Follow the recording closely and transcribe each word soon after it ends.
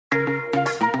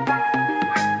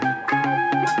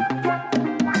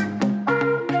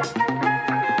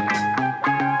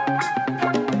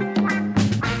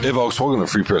Hey, folks, welcome to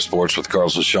Free Press Sports with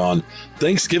Carlos and Shawn.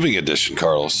 Thanksgiving edition,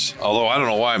 Carlos. Although I don't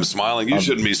know why I'm smiling. You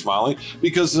shouldn't be smiling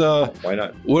because why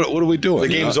not? What are we doing? The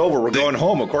game's over. We're going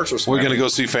home. Of course we're smiling. We're going to go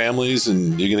see families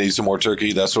and you're going to eat some more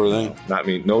turkey, that sort of thing? Not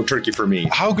me. No turkey for me.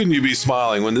 How can you be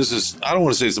smiling when this is, I don't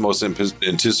want to say it's the most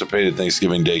anticipated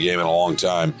Thanksgiving Day game in a long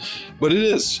time, but it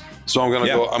is. So I'm going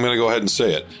to go ahead and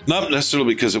say it. Not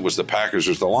necessarily because it was the Packers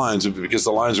or the Lions, but because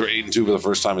the Lions were 8-2 for the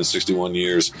first time in 61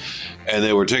 years. And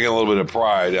they were taking a little bit of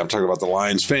pride. I'm talking about the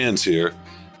Lions fans here,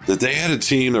 that they had a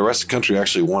team the rest of the country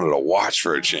actually wanted to watch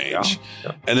for a change.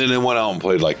 Yeah. And then they went out and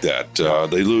played like that.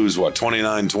 They lose,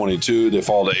 29-22. They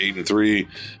fall to 8-3.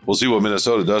 We'll see what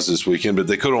Minnesota does this weekend, but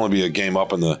they could only be a game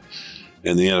up in the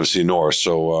NFC North.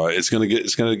 So it's going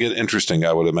to get interesting,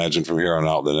 I would imagine, from here on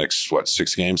out. The next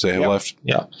 6 games they have left.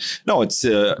 Yeah. No, it's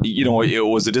it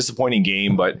was a disappointing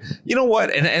game, but you know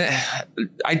what? And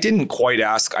I didn't quite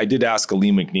ask. I did ask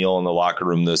Lee McNeil in the locker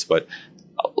room this, but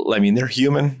I mean, they're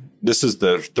human. This is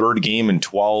the third game in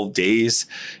 12 days.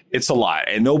 It's a lot,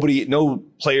 and no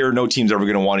player, no team's ever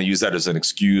going to want to use that as an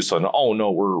excuse on, oh no,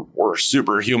 we're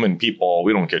superhuman people.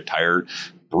 We don't get tired.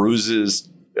 Bruises,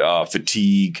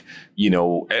 fatigue,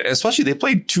 especially they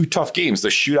played 2 tough games, the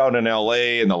shootout in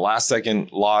LA and the last second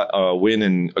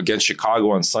win against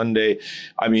Chicago on Sunday.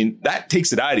 I mean, that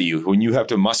takes it out of you when you have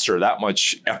to muster that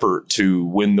much effort to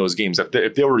win those games.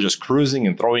 If they were just cruising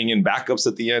and throwing in backups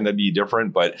at the end, that'd be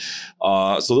different. But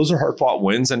so those are hard fought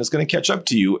wins, and it's going to catch up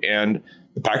to you. And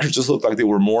the Packers just looked like they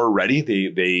were more ready.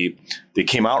 They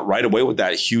came out right away with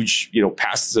that huge,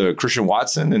 pass to Christian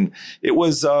Watson, and it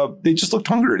was they just looked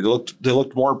hungry. They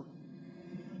looked more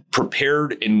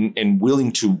prepared and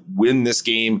willing to win this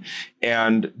game,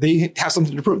 and they have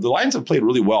something to prove. The Lions have played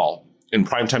really well in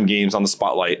primetime games on the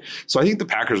spotlight, so I think the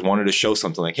Packers wanted to show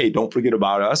something like, hey, don't forget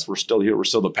about us. We're still here. We're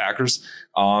still the Packers.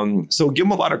 So give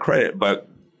them a lot of credit, but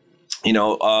I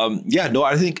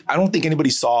don't think anybody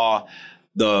saw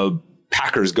the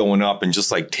Packers going up and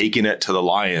just like taking it to the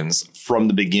Lions from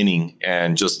the beginning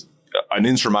and just an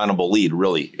insurmountable lead.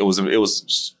 Really, it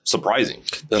was surprising.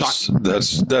 That's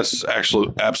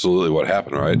actually absolutely what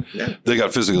happened, right? Yeah. They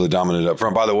got physically dominant up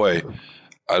front. By the way,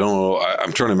 I don't know.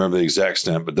 I'm trying to remember the exact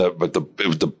stat, but it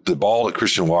was the ball to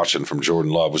Christian Watson from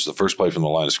Jordan Love was the first play from the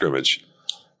line of scrimmage.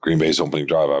 Green Bay's opening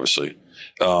drive, obviously.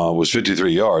 Was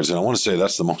 53 yards, and I want to say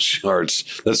that's the most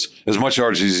yards. That's as much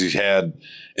yards as he's had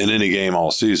in any game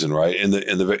all season, right? In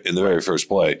the very first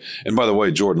play. And by the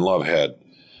way, Jordan Love had,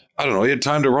 I don't know, he had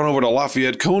time to run over to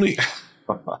Lafayette Coney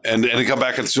and come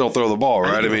back and still throw the ball,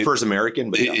 right? I mean, prefers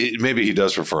American, but maybe he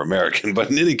does prefer American,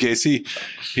 but in any case, he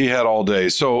had all day.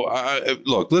 So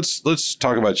look, let's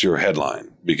talk about your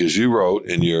headline, because you wrote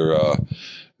in your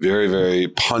very, very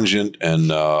pungent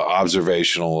and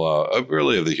observational,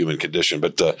 really of the human condition.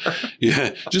 But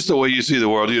just the way you see the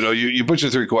world, you put your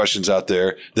 3 questions out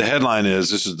there. The headline is,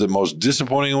 this is the most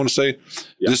disappointing, I want to say,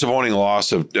 disappointing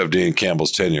loss of Dan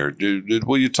Campbell's tenure.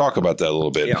 Will you talk about that a little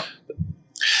bit?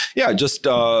 Yeah, just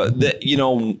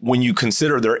when you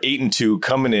consider they're 8-2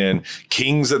 coming in,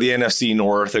 kings of the NFC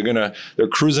North, they're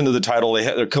cruising to the title.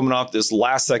 They're coming off this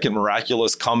last second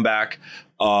miraculous comeback.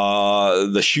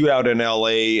 The shootout in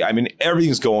LA. I mean,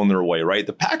 everything's going their way, right?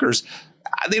 The Packers,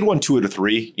 they'd won 2 out of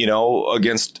 3,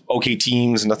 against okay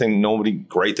teams. Nobody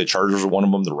great. The Chargers were one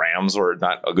of them. The Rams were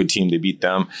not a good team. They beat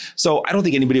them. So I don't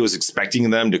think anybody was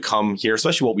expecting them to come here,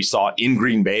 especially what we saw in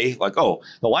Green Bay. Like, oh,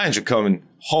 the Lions are coming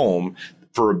home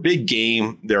for a big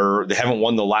game. They haven't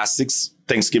won the last 6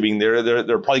 Thanksgiving. They're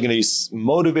probably going to be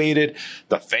motivated.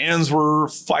 The fans were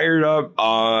fired up.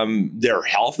 They're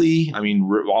healthy. I mean,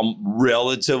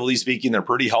 relatively speaking, they're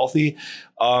pretty healthy.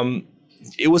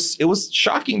 It was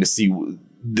shocking to see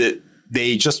that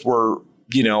they just were,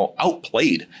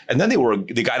 outplayed. And then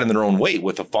they got in their own way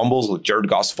with the fumbles, with Jared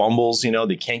Goff's fumbles.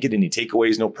 They can't get any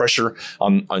takeaways, no pressure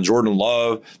on Jordan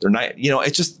Love. They're not,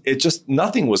 it just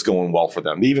nothing was going well for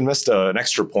them. They even missed an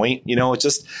extra point.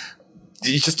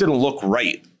 It just didn't look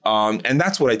right. And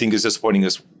that's what I think is disappointing,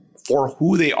 is for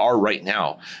who they are right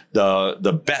now.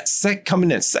 The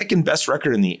coming in second best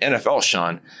record in the NFL,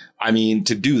 Shawn. I mean,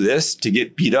 to do this, to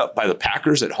get beat up by the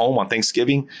Packers at home on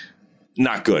Thanksgiving,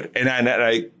 not good. And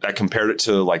I compared it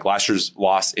to like last year's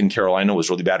loss in Carolina was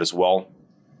really bad as well.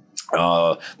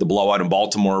 The blowout in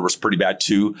Baltimore was pretty bad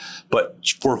too. But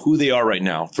for who they are right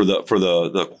now, for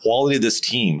the quality of this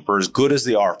team, for as good as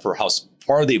they are, for how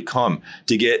far they've come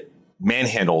to get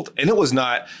manhandled. And it was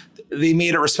not, they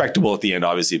made it respectable at the end,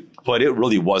 obviously, but it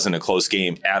really wasn't a close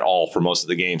game at all for most of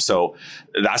the game. So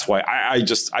that's why I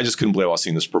just couldn't believe I was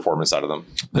seeing this performance out of them.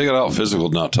 They got out physical,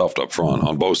 not toughed up front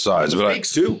on both sides. But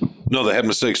mistakes too. No, they had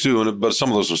mistakes too, but some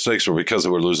of those mistakes were because they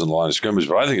were losing the line of scrimmage.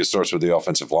 But I think it starts with the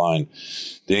offensive line.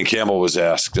 Dan Campbell was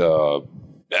asked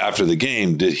after the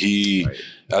game, did he? Right.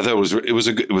 I thought it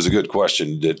was a good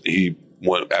question. Did he?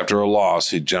 After a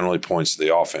loss, he generally points to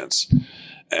the offense,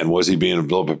 and was he being a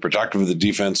little bit protective of the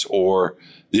defense, or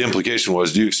the implication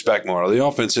was, do you expect more out of the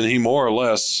offense? And he more or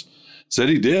less said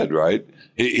he did. Right?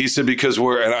 He said because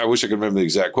and I wish I could remember the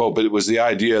exact quote, but it was the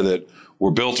idea that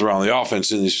we're built around the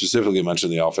offense, and he specifically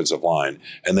mentioned the offensive line,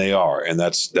 and they are, and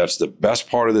that's the best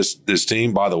part of this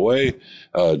team. By the way,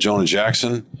 Jonah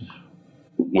Jackson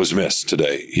was missed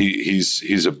today.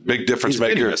 He's a big difference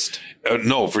maker.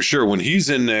 No, for sure. When he's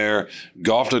in there,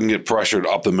 Goff doesn't get pressured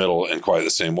up the middle in quite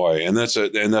the same way, and that's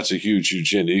a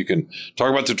huge hint. You can talk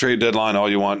about the trade deadline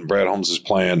all you want. Brad Holmes is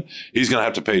playing. He's going to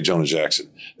have to pay Jonah Jackson.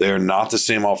 They are not the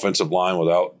same offensive line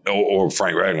without, or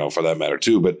Frank Ragnow for that matter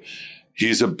too, but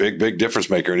he's a big difference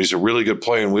maker, and he's a really good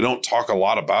player. And we don't talk a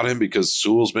lot about him because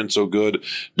Sewell's been so good.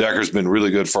 Decker's been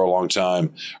really good for a long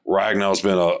time. Ragnow's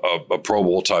been a Pro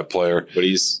Bowl type player.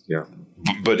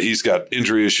 But he's got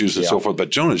injury issues and so forth.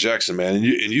 But Jonah Jackson, man, and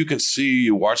you can see,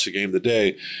 you watch the game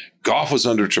today, Goff was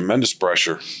under tremendous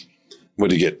pressure. What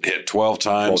did he get hit 12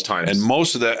 times? 12 times. And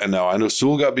most of that, and now I know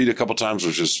Sewell got beat a couple times,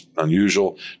 which is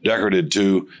unusual. Decker did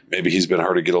too. Maybe he's been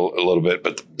hurt to get a little bit.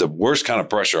 But the worst kind of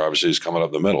pressure, obviously, is coming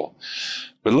up the middle.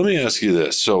 But let me ask you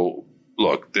this. So,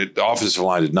 look, the offensive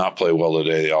line did not play well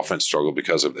today. The offense struggled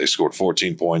because they scored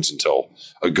 14 points until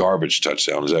a garbage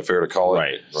touchdown. Is that fair to call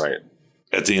it? Right.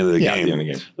 At the end of the game. At the end of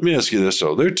the game. Let me ask you this,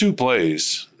 though. There are two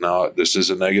plays. Now, this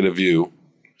is a negative view.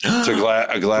 It's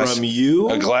a glass from you?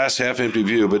 A glass half empty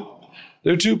view, but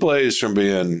there are two plays from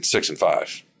being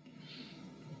 6-5.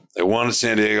 They won at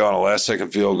San Diego on a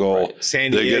last-second field goal. Right. San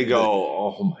Diego.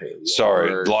 Oh my Lord.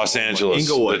 Sorry, Los Angeles.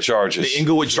 Inglewood. The Chargers. The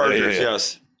Inglewood Chargers. Yeah.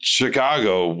 Yes.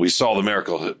 Chicago. We saw the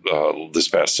miracle this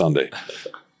past Sunday.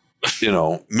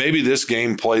 Maybe this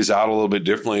game plays out a little bit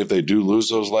differently if they do lose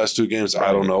those last two games. Right.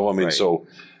 I don't know. I mean, so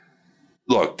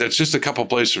look, that's just a couple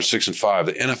plays from 6-5.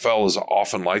 The NFL is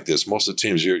often like this. Most of the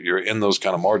teams, you're in those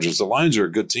kind of margins. The Lions are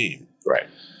a good team, right?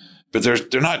 But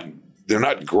they're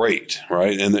not great,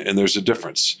 right? And there's a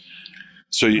difference.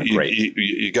 So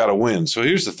you got to win. So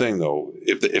here's the thing, though: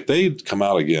 if they come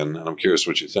out again, and I'm curious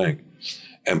what you think,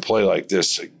 and play like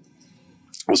this,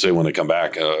 we'll say when they come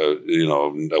back, a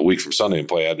week from Sunday and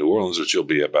play at New Orleans, which you'll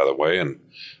be at, by the way, and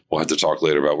we'll have to talk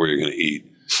later about where you're going to eat.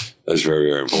 That's very,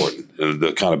 very important, and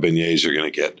the kind of beignets you're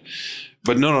going to get.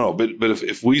 But no. But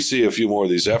if we see a few more of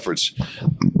these efforts.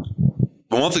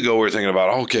 A month ago, we were thinking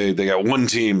about, okay, they got one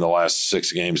team the last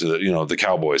 6 games, the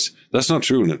Cowboys. That's not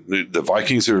true. The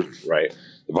Vikings are right.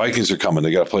 The Vikings are coming.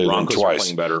 They got to play them twice.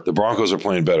 The Broncos are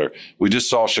playing better. We just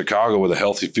saw Chicago with a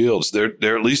healthy fields.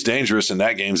 They're at least dangerous, and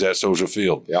that game's at Soldier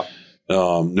Field. Yeah.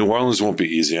 New Orleans won't be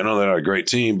easy. I know they're not a great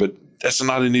team, but that's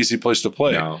not an easy place to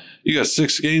play. No. You got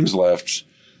 6 games left.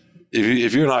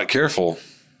 If you're not careful,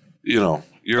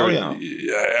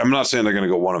 I'm not saying they're going to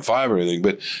go 1-5 or anything,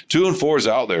 but 2-4 is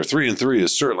out there. 3-3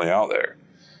 is certainly out there,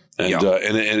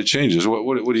 and it changes.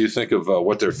 What do you think of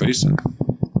what they're facing?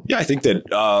 Yeah, I think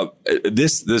that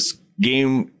this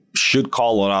game should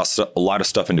call a lot of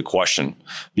stuff into question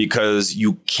because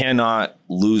you cannot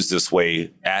lose this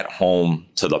way at home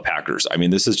to the Packers. I mean,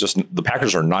 the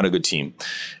Packers are not a good team,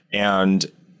 and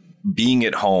being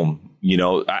at home.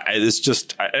 I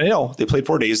know they played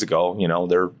 4 days ago.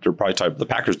 They're probably tired. The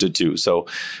Packers did too. So,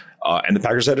 and the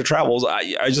Packers had to travel.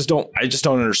 I just don't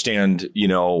understand.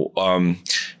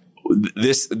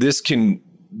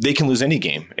 They can lose any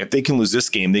game. If they can lose this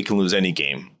game, they can lose any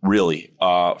game. Really,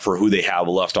 for who they have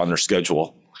left on their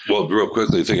schedule. Well, real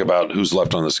quickly, think about who's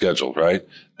left on the schedule. Right,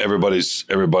 everybody's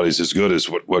as good as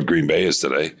what Green Bay is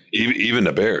today. Even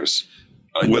the Bears.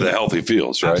 With a healthy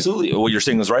fields, right? Absolutely. What you're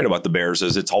saying is right about the Bears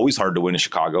is it's always hard to win in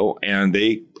Chicago. And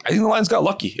I think the Lions got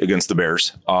lucky against the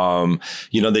Bears. They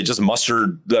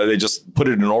just put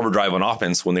it in overdrive on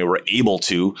offense when they were able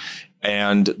to.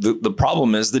 And the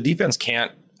problem is the defense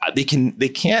can't. I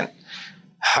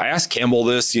asked Campbell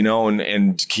this,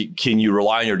 and can you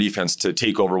rely on your defense to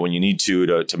take over when you need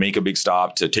to make a big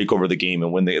stop, to take over the game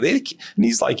and win and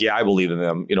he's like, yeah, I believe in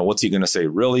them. What's he going to say?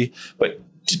 Really? But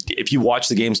if you watch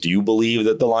the games, do you believe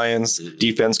that the Lions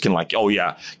defense can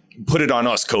put it on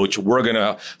us, coach, we're going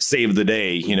to save the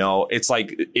day. It's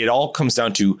like it all comes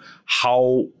down to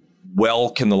how well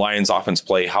can the Lions offense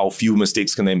play? How few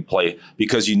mistakes can they play?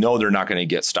 Because they're not going to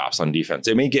get stops on defense.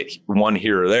 They may get one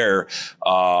here or there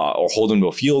or hold them to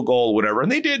a field goal, whatever. And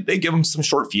they did. They give them some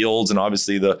short fields. And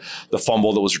obviously the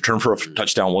fumble that was returned for a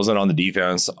touchdown wasn't on the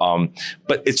defense.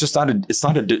 But it's just not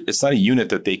a unit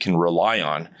that they can rely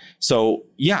on. So,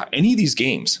 yeah, any of these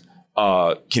games,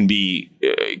 can be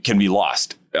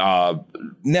lost.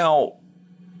 Now,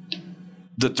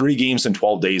 the 3 games in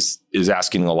 12 days is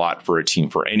asking a lot for a team,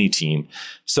 for any team.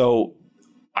 So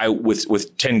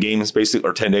with 10 games basically,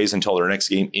 or 10 days until their next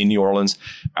game in New Orleans,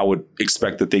 I would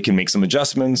expect that they can make some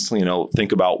adjustments,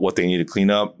 think about what they need to clean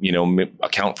up,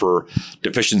 account for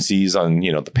deficiencies on,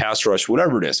 the pass rush,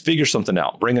 whatever it is, figure something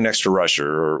out, bring an extra rusher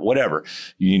or whatever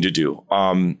you need to do.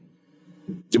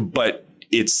 But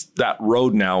it's that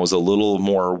road now is a little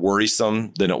more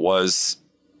worrisome than it was.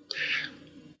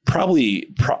 I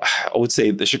would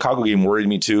say the Chicago game worried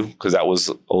me too, because that was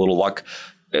a little luck.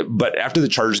 But after the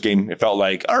Chargers game, it felt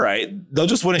like, all right, they'll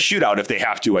just win a shootout if they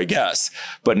have to, I guess.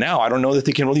 But now I don't know that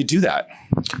they can really do that.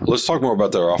 Let's talk more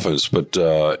about their offense, but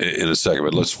in a second.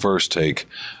 But let's first take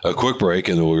a quick break,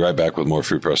 and then we'll be right back with more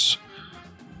Free Press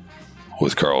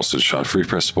with Carlos and Shawn. Free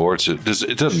Press Sports. It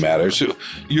doesn't matter. So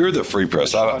you're the Free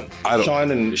Press. I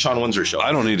don't. Shawn Windsor Show.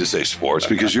 I don't need to say sports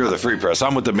because you're the Free Press.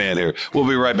 I'm with the man here. We'll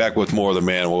be right back with more of the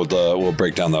man. We'll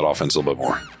break down that offense a little bit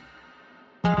more.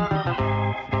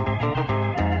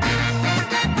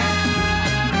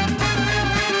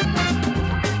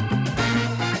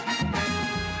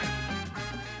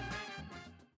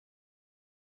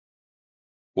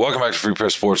 Welcome back to Free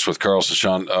Press Sports with Carlos and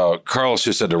Shawn. Carlos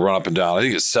just had to run up and down. I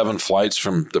think it's 7 flights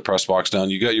from the press box down.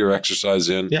 You got your exercise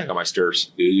in? Yeah, I got my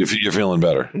stairs. You're feeling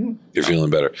better. Mm-hmm. You're feeling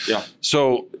better. Yeah.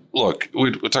 So, look,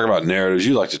 we talk about narratives.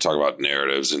 You like to talk about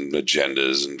narratives and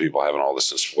agendas and people having all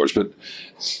this in sports. But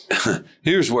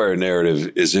here's where a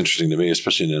narrative is interesting to me,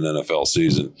 especially in an NFL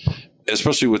season,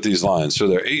 especially with these lines. So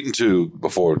they're 8-2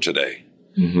 before today.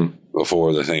 Mm-hmm.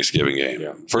 Before the Thanksgiving game.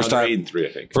 Yeah. First time 8-3,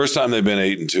 I think. First time they've been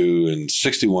 8-2 in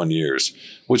 61 years,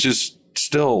 which is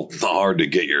still hard to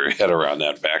get your head around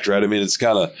that fact, right? I mean,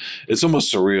 it's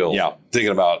almost surreal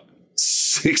thinking about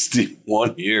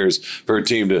 61 years for a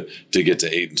team to get to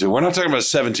 8-2. We're not talking about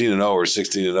 17-0 or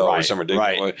 16-0 or some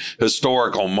ridiculous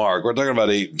historical mark. We're talking about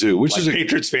 8-2, which is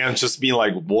Patriots fans just being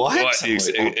like, what?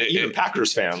 Even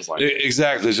Packers fans like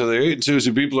exactly. So they're 8-2.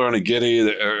 So people are on a giddy.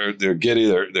 They're giddy.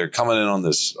 They're coming in on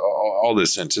this all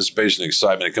this anticipation,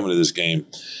 excitement coming to this game,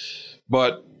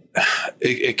 but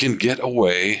it can get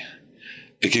away.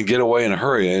 It can get away in a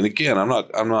hurry. And again, I'm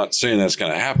not saying that's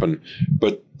going to happen,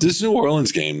 but this New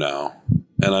Orleans game now,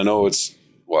 and I know it's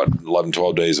 11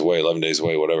 days away,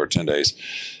 whatever, 10 days,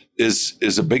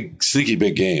 is a big, sneaky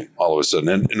big game all of a sudden.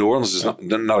 And New Orleans is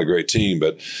not a great team,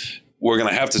 but we're going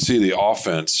to have to see the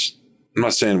offense. I'm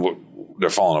not saying they're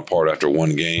falling apart after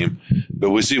one game, but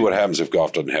we see what happens if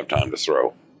Goff doesn't have time to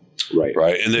throw.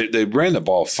 Right. And they ran the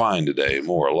ball fine today,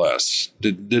 more or less.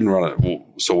 Didn't run it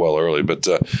so well early. But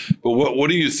what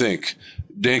do you think?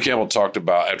 Dan Campbell talked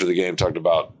about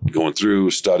going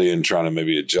through, studying, trying to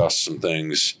maybe adjust some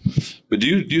things. But do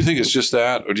you think it's just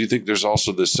that? Or do you think there's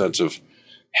also this sense of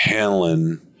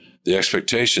handling the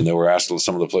expectation that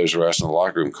some of the players were asked in the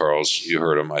locker room? Carlos, you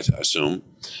heard him, I assume.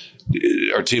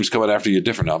 Our team's coming after you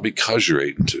different now because you're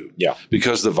 8-2. Yeah.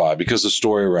 Because the vibe, because the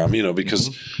story around,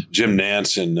 because Jim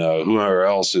Nantz and whoever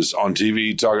else is on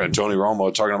TV talking, Tony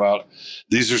Romo talking about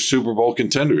these are Super Bowl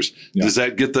contenders. Yeah. Does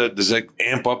that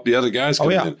amp up the other guys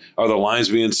coming in? Are the lines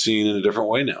being seen in a different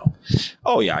way now?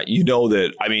 Oh yeah.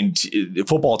 That, I mean,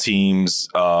 football teams,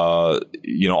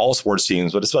 all sports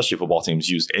teams, but especially football teams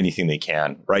use anything they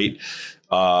can, right?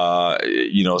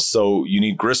 So you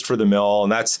need grist for the mill,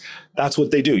 and that's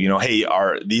what they do. Hey,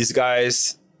 are these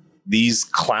guys, these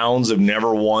clowns have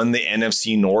never won the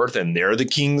NFC North and they're the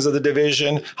kings of the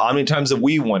division? How many times have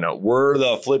we won it? We're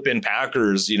the flipping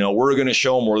Packers. We're going to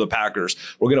show them we're the Packers.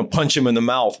 We're going to punch them in the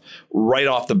mouth right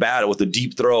off the bat with a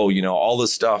deep throw, all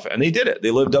this stuff. And they did it. They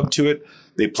lived up to it.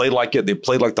 They played like it. They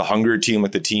played like the hungry team,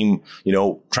 like the team,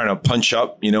 trying to punch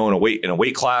up, in a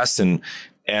weight class.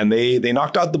 And they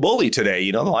knocked out the bully today.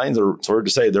 The Lions are, sorry to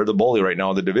say, they're the bully right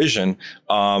now in the division.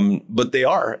 But they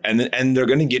are. And they're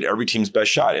going to get every team's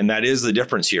best shot. And that is the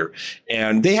difference here.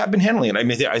 And they have been handling it. I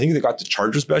mean, I think they got the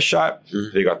Chargers' best shot.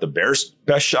 Mm-hmm. They got the Bears'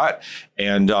 best shot.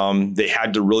 And they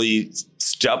had to really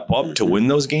step up to win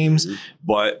those games. Mm-hmm.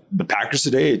 But the Packers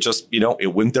today, it just,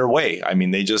 it went their way. I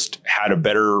mean, they just had a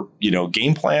better,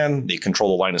 game plan. They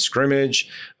control the line of scrimmage.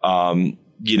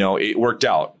 It worked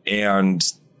out. And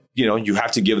you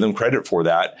have to give them credit for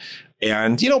that.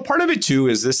 And, part of it, too,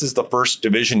 is this is the first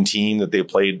division team that they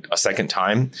played a second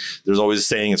time. There's always a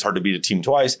saying it's hard to beat a team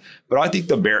twice. But I think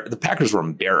the Packers were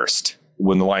embarrassed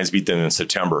when the Lions beat them in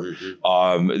September.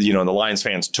 The Lions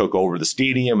fans took over the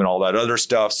stadium and all that other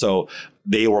stuff. So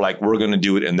they were like, we're going to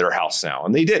do it in their house now.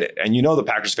 And they did it. And the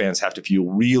Packers fans have to feel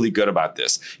really good about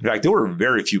this. In fact, there were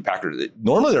very few Packers.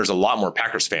 Normally there's a lot more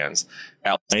Packers fans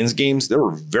at Lions games. There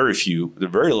were very few,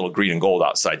 very little green and gold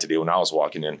outside today when I was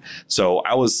walking in. So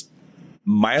I was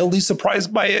mildly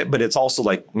surprised by it, but it's also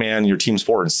like, man, your team's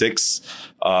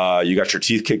 4-6. You got your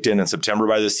teeth kicked in September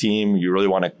by this team. You really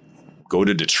want to go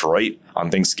to Detroit on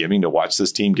Thanksgiving to watch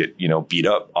this team get, beat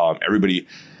up.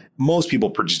 Most people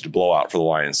predicted a blowout for the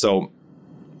Lions. So,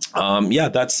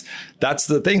 that's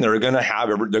the thing. They're going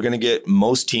to get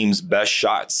most teams' best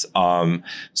shots.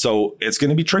 So it's going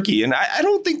to be tricky. And I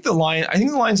don't think the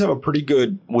Lions have a pretty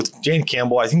good, with Jane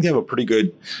Campbell, I think they have a pretty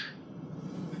good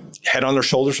head on their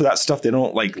shoulders for that stuff. They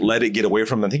don't let it get away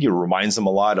from them. I think it reminds them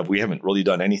a lot of, we haven't really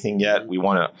done anything yet. We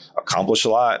want to accomplish a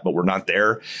lot, but we're not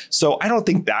there. So I don't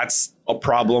think that's a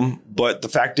problem. But the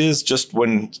fact is, just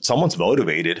when someone's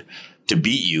motivated to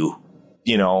beat you,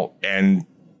 and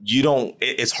you don't,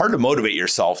 it's hard to motivate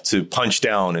yourself to punch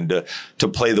down and to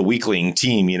play the weakling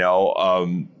team,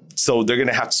 so they're going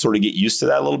to have to sort of get used to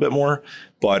that a little bit more.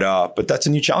 But that's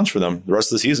a new challenge for them the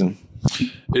rest of the season.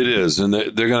 It is, and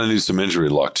they're going to need some injury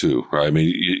luck too, right? I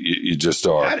mean, you just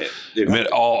are. I mean,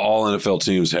 all NFL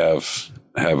teams have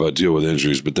a deal with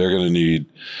injuries, but they're going to need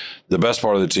the best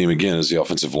part of the team again is the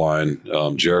offensive line.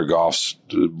 Jared Goff's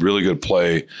really good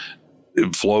play.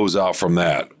 It flows out from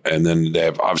that, and then they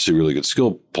have obviously really good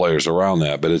skill players around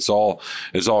that. But it's all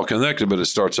connected. But it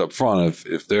starts up front.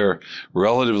 If they're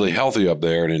relatively healthy up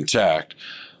there and intact,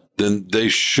 then they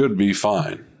should be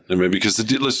fine. I mean, because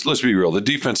let's be real, the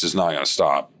defense is not going to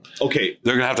stop. Okay,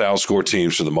 they're going to have to outscore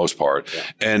teams for the most part.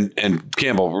 Yeah. And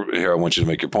Campbell, here I want you to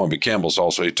make your point, but Campbell's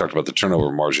also, he talked about the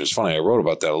turnover margin. It's funny, I wrote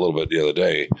about that a little bit the other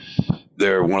day.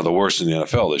 They're one of the worst in the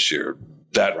NFL this year.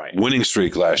 That winning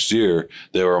streak last year,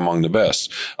 they were among the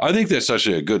best. I think that's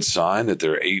actually a good sign that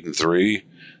they're 8-3.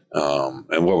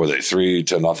 And what were they,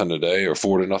 3-0 today, or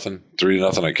 4-0,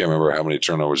 3-0? I can't remember how many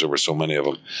turnovers. There were so many of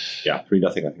them. Yeah, 3-0.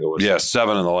 I think it was. Yeah,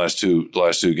 7 in the last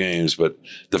two games. But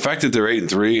the fact that they're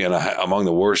 8-3 and among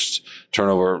the worst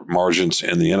turnover margins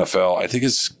in the NFL, I think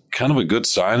is kind of a good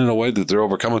sign in a way that they're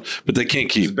overcoming. But they can't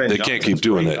keep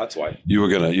doing that. That's why you were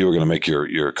gonna make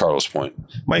your Carlos point.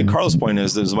 My Carlos point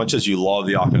is that as much as you love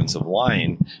the offensive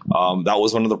line, that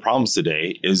was one of the problems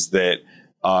today. Is that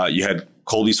you had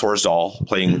Colby Sorsdahl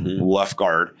playing left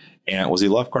guard, and was he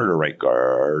left guard or right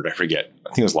guard? I forget. I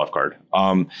think it was left guard.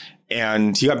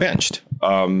 And he got benched.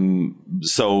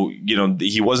 So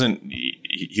he wasn't.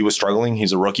 He was struggling.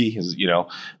 He's a rookie.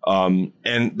 And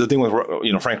the thing with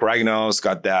Frank Ragno's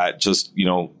got that just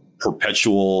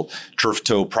perpetual turf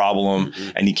toe problem,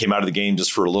 and he came out of the game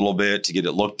just for a little bit to get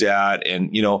it looked at.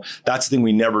 And that's the thing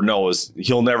we never know is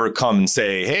he'll never come and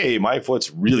say, hey, my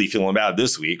foot's really feeling bad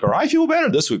this week, or I feel better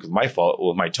this week with my foot,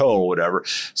 with my toe or whatever.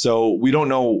 So we don't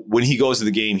know when he goes to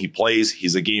the game. He plays.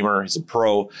 He's a gamer. He's a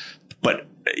pro, but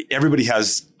everybody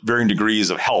has varying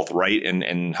degrees of health, right?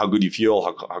 And how good you feel,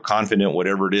 how confident,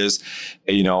 whatever it is,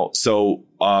 so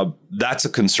that's a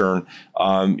concern.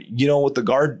 With the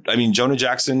guard, I mean, Jonah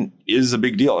Jackson is a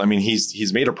big deal. I mean,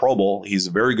 he's made a Pro Bowl. He's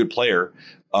a very good player.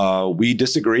 We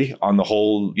disagree on the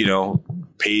whole,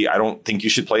 pay. I don't think you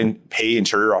should pay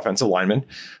interior offensive linemen.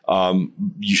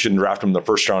 You shouldn't draft them in the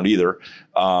first round either.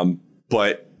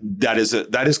 But that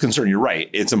is concern. You're right.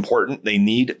 It's important. They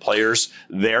need players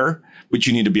there, but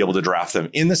you need to be able to draft them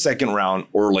in the second round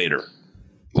or later.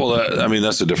 Well,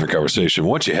 that's a different conversation.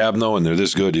 Once you have them, though, and they're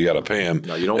this good, you got to pay them.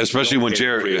 No, you don't. Especially when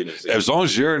as long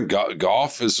as Jared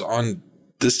Goff is on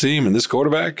this team and this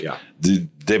quarterback,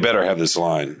 they better have this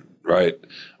line, right?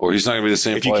 Or he's not going to be the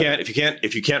same player.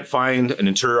 If you can't find an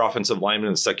interior offensive lineman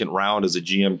in the second round as a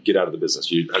GM, get out of the business.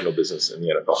 You have no business in the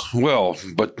NFL. Well,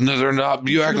 but no, they're not.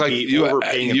 You act like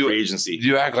overpaying free agency.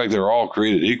 You act like they're all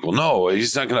created equal. No,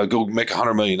 he's not going to go make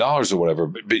 $100 million or whatever.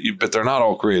 But they're not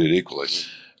all created equally.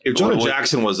 If Jonah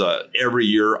Jackson was a every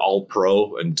year all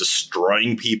pro and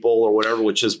destroying people or whatever,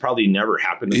 which has probably never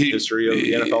happened in the history of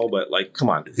the NFL, but come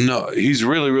on. No, he's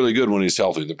really, really good when he's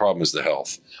healthy. The problem is the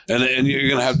health. And you're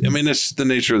going to have, that's the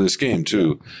nature of this game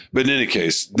too. But in any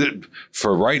case,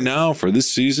 for right now, for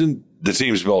this season, the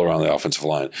team's built around the offensive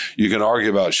line. You can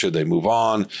argue about should they move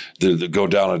on, go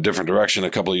down a different direction a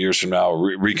couple of years from now,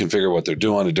 reconfigure what they're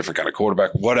doing, a different kind of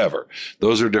quarterback, whatever.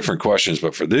 Those are different questions.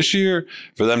 But for this year,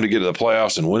 for them to get to the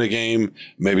playoffs and win a game,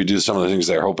 maybe do some of the things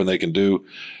they're hoping they can do,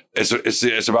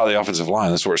 it's about the offensive line.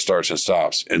 That's where it starts and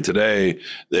stops. And today,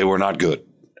 they were not good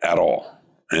at all.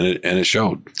 And it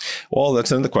showed. Well,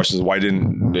 that's another question: is why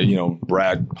didn't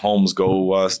Brad Holmes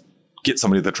go get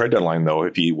somebody at the trade deadline, though,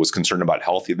 if he was concerned about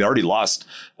health. They already lost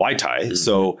Vaitai.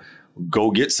 So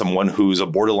go get someone who's a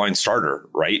borderline starter,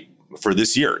 right? For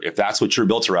this year, if that's what you're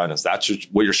built around, if that's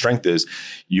what your strength is,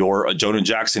 you're a Jonah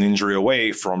Jackson injury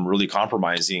away from really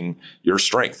compromising your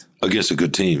strength against a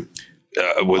good team.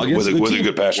 With a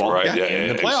good passion, right?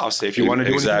 In the playoffs, if you want to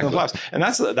do anything in the playoffs. And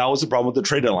that was the problem with the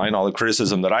trade deadline. All the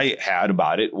criticism that I had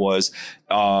about it was,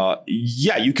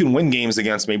 you can win games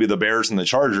against maybe the Bears and the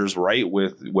Chargers, right?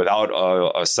 Without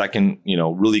a second,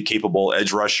 really capable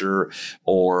edge rusher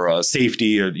or a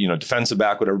safety or, defensive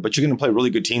back, whatever. But you're going to play really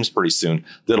good teams pretty soon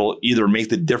that'll either make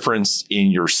the difference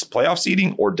in your playoff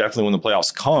seeding, or definitely when the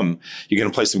playoffs come, you're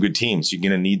going to play some good teams. You're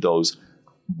going to need those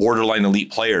borderline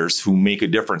elite players who make a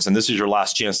difference. And this is your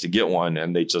last chance to get one,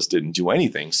 and they just didn't do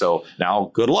anything. So now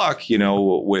good luck,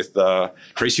 with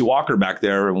Tracy Walker back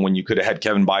there, and when you could have had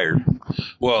Kevin Byard.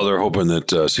 Well, they're hoping that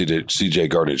CJ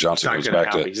Gardner-Johnson comes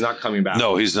back. He's not coming back.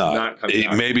 No, he's not.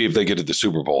 Maybe if they get to the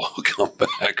Super Bowl, he'll come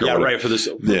back. Right, for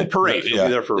the parade. He'll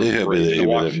be there for the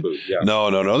parade.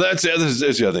 No. That's the other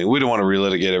thing. We don't want to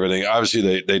relitigate everything.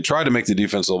 Obviously, they tried to make the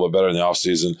defense a little bit better in the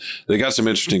offseason. They got some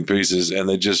interesting pieces, and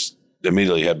they just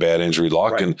immediately had bad injury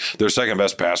luck. Right. And their second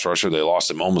best pass rusher, they lost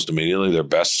him almost immediately. Their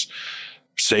best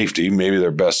safety, maybe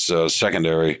their best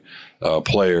secondary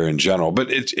player in general. But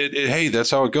hey,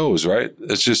 that's how it goes, right?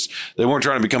 It's just they weren't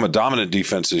trying to become a dominant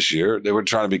defense this year. They were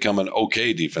trying to become an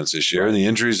okay defense this year, and the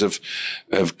injuries have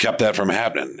kept that from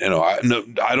happening. I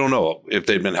don't know if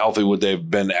they'd been healthy, would they have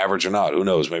been average or not? Who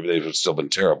knows? Maybe they've still been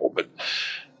terrible, but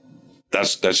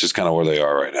that's just kind of where they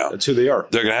are right now. That's who they are.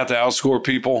 They're going to have to outscore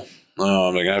people. They're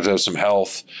going to have some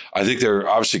health. I think they're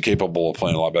obviously capable of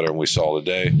playing a lot better than we saw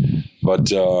today.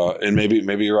 But and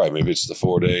maybe you're right. Maybe it's the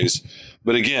 4 days.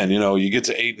 But again, you get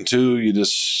to 8-2, you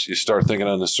start thinking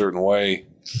in a certain way.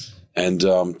 And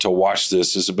to watch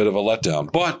this is a bit of a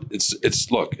letdown. But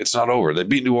it's not over. They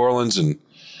beat New Orleans, and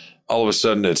all of a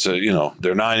sudden they're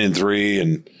 9-3,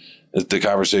 and the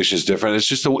conversation is different. It's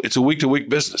just it's a week to week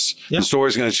business. Yeah. The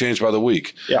story's going to change by the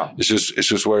week. Yeah, it's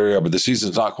just where we are. But the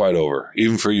season's not quite over,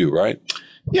 even for you, right?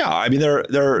 Yeah, I mean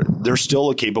they're still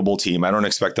a capable team. I don't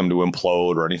expect them to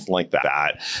implode or anything like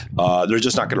that. They're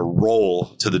just not going to roll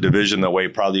to the division the way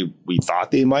probably we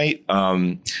thought they might.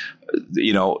 So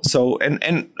you have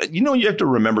to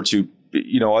remember to.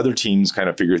 Other teams kind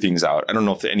of figure things out. I don't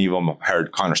know if any of them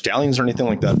hired Connor Stallions or anything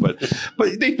like that, but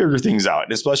they figure things out,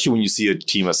 and especially when you see a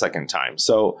team a second time.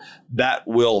 So that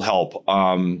will help.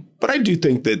 But I do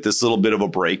think that this little bit of a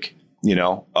break,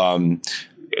 10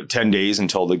 days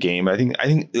until the game. I think,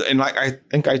 and I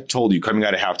think I told you coming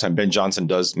out of halftime, Ben Johnson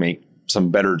does make some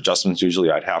better adjustments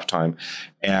usually at halftime.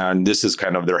 And this is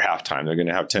kind of their halftime. They're going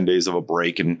to have 10 days of a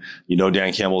break, and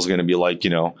Dan Campbell's going to be like,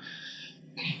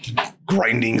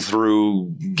 grinding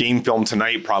through game film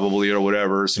tonight probably or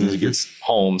whatever as soon as he gets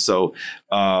home. So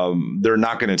they're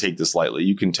not going to take this lightly.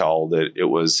 You can tell that it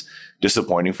was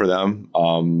disappointing for them.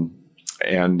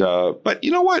 But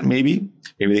you know what? Maybe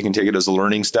they can take it as a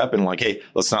learning step and hey,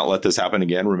 let's not let this happen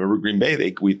again. Remember Green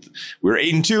Bay? We were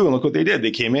 8-2, and look what they did.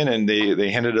 They came in and they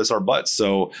handed us our butts.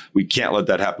 So we can't let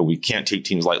that happen. We can't take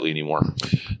teams lightly anymore.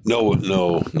 No,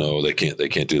 they can't. They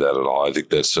can't do that at all. I think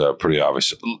that's pretty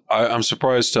obvious. I'm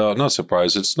surprised. Not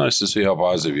surprised. It's nice to see how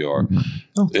positive you are.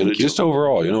 Just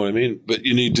overall, you know what I mean. But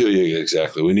you need to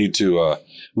exactly. We need to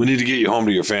get you home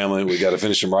to your family. We got to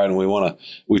finish them right, and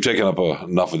we've taken up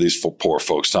enough of these poor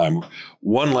folks' time.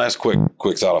 One last quick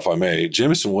thought, if I may.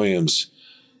 Jameson Williams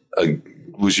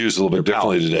was used a little bit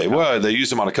differently today. Well, they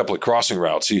used him on a couple of crossing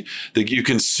routes. You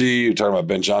can see, you're talking about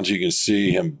Ben Johnson, you can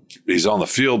see him. He's on the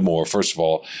field more, first of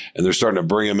all, and they're starting to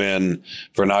bring him in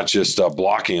for not just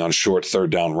blocking on short third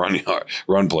down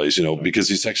run plays, because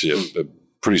he's actually a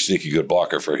pretty sneaky good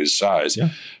blocker for his size. Yeah.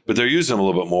 But they're using him a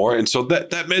little bit more. And so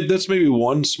that's maybe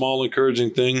one small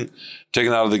encouraging thing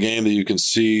taken out of the game that you can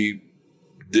see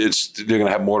they're going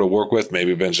to have more to work with.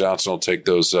 Maybe Ben Johnson will take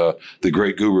those, the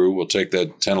great guru will take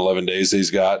that 10, 11 days he's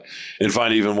got and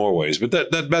find even more ways. But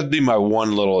that'd be my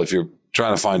one little, if you're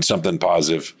trying to find something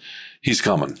positive, he's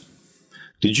coming.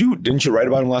 Didn't you write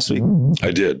about him last week?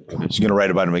 I did. Okay. So you're going to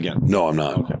write about him again? No, I'm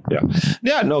not. Okay. Yeah.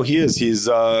 Yeah, no, he is. He's,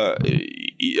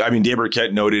 Dave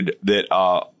Burkett noted that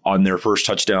on their first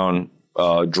touchdown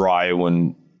drive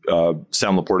when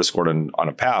Sam Laporta scored on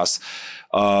a pass,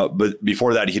 but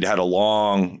before that, he'd had a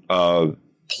long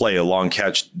play, a long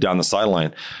catch down the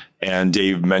sideline. And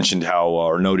Dave mentioned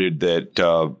or noted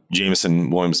that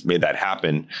Jameson Williams made that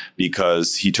happen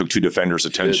because he took two defenders'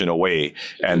 attention away,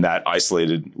 and that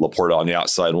isolated Laporta on the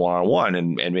outside one-on-one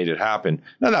and made it happen.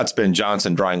 Now that's Ben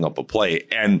Johnson drawing up a play,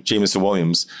 and Jameson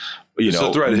Williams,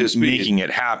 right at his speed, making it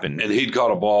happen. And he'd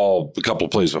caught a ball a couple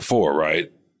of plays before,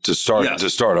 right? to start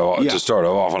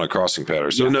off on a crossing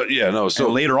pattern. So So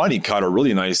and later on, he caught a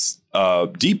really nice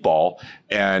deep ball,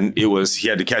 and he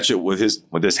had to catch it with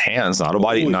his hands,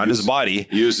 not his body.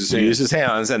 He used his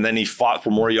hands, and then he fought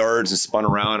for more yards and spun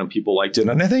around, and people liked it.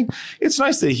 And I think it's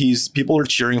nice that people are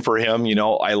cheering for him.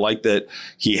 I like that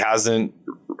he hasn't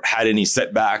had any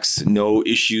setbacks, no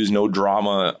issues, no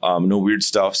drama, no weird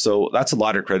stuff. So that's a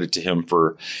lot of credit to him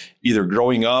for either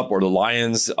growing up or the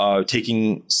Lions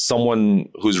taking someone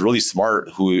who's really smart,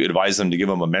 who advised them to give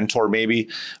him a mentor maybe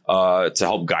to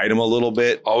help guide him a little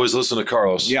bit. Always listen to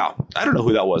Carlos. Yeah. I don't know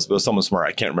who that was, but it was someone smart.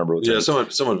 I can't remember.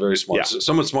 Someone very smart. Yeah.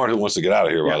 Someone smart who wants to get out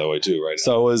of here, by the way, too, right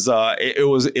now. So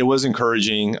it was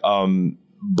encouraging.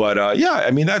 But I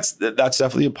mean, that's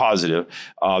definitely a positive.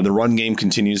 The run game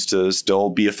continues to still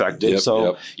be effective.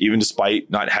 Even despite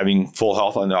not having full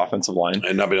health on the offensive line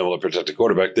and not being able to protect the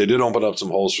quarterback, they did open up some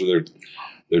holes for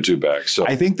their two backs. So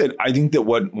I think that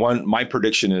my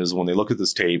prediction is when they look at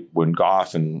this tape, when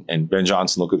Goff and Ben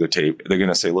Johnson look at the tape, they're going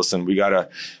to say, listen,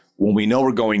 when we know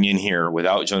we're going in here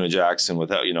without Jonah Jackson,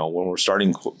 without, when we're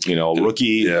starting,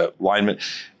 rookie lineman,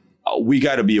 we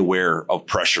got to be aware of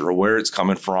pressure, where it's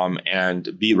coming from,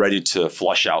 and be ready to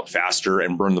flush out faster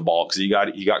and burn the ball. Because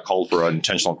he got called for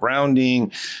intentional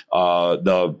grounding,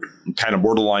 the kind of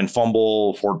borderline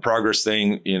fumble, forward progress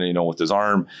thing, with his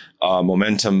arm,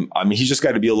 momentum. I mean, he's just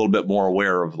got to be a little bit more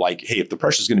aware of hey, if the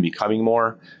pressure is going to be coming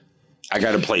more, I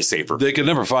got to play safer. They can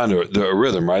never find the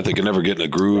rhythm, right? They can never get in a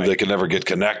groove. Right. They can never get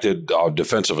connected.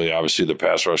 Defensively, obviously, the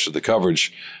pass rush and the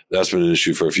coverage, that's been an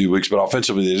issue for a few weeks. But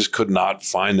offensively, they just could not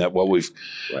find that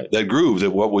that groove,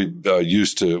 that what we're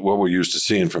used to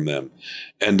seeing from them.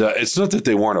 And it's not that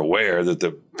they weren't aware that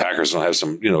the Packers don't have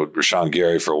some, Rashawn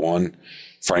Gary for one.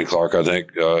 Frank Clark, I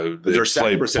think, their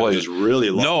sack percentage is really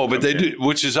low. No, but they do,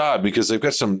 which is odd because they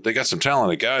got some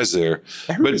talented guys there.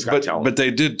 But they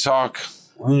did talk.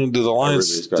 Do the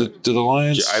Lions?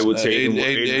 I would say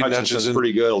Aiden Hutchinson's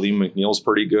pretty good. Aleem McNeil's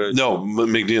pretty good. No,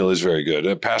 McNeil is very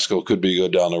good. Pascal could be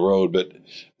good down the road, but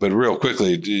real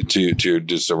quickly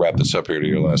just to wrap this up here to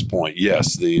your last point.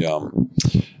 Yes, the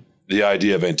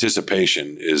idea of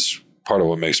anticipation is part of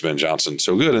what makes Ben Johnson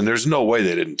so good, and there's no way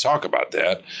they didn't talk about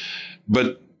that.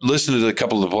 But listening to a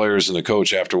couple of the players and the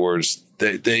coach afterwards,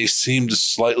 they seemed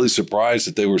slightly surprised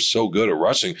that they were so good at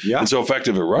rushing and so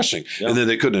effective at rushing, and then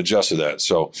they couldn't adjust to that.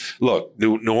 So, look,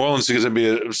 New Orleans is going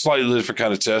to be a slightly different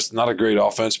kind of test. Not a great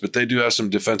offense, but they do have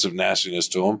some defensive nastiness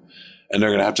to them, and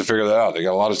they're going to have to figure that out. They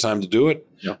got a lot of time to do it,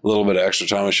 a little bit of extra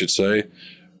time, I should say.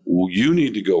 Well, you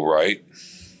need to go right.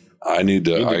 I need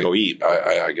to go eat.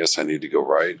 I guess I need to go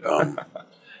right.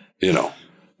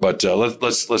 But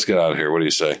let's get out of here. What do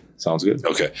you say? Sounds good.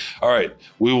 Okay. All right.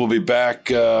 We will be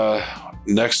back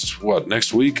next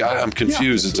week? I'm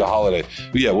confused. It's a holiday.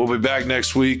 But yeah, we'll be back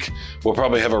next week. We'll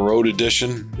probably have a road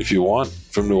edition if you want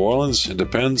from New Orleans. It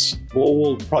depends.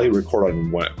 We'll probably record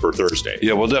for Thursday.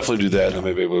 Yeah, we'll definitely do that. And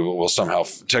maybe we'll somehow,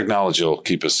 technology will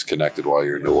keep us connected while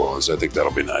you're in New Orleans. I think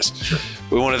that'll be nice. Sure.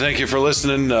 We want to thank you for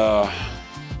listening.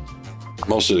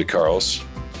 Mostly to Carlos,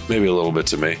 maybe a little bit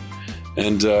to me.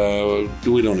 And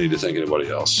we don't need to thank anybody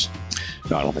else.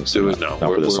 No, I don't think so. No,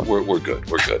 we're good.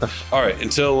 We're good. All right.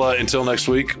 Until next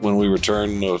week when we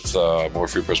return with more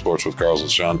Free Press Sports with Carlos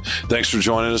and Shawn. Thanks for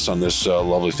joining us on this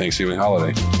lovely Thanksgiving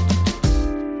holiday.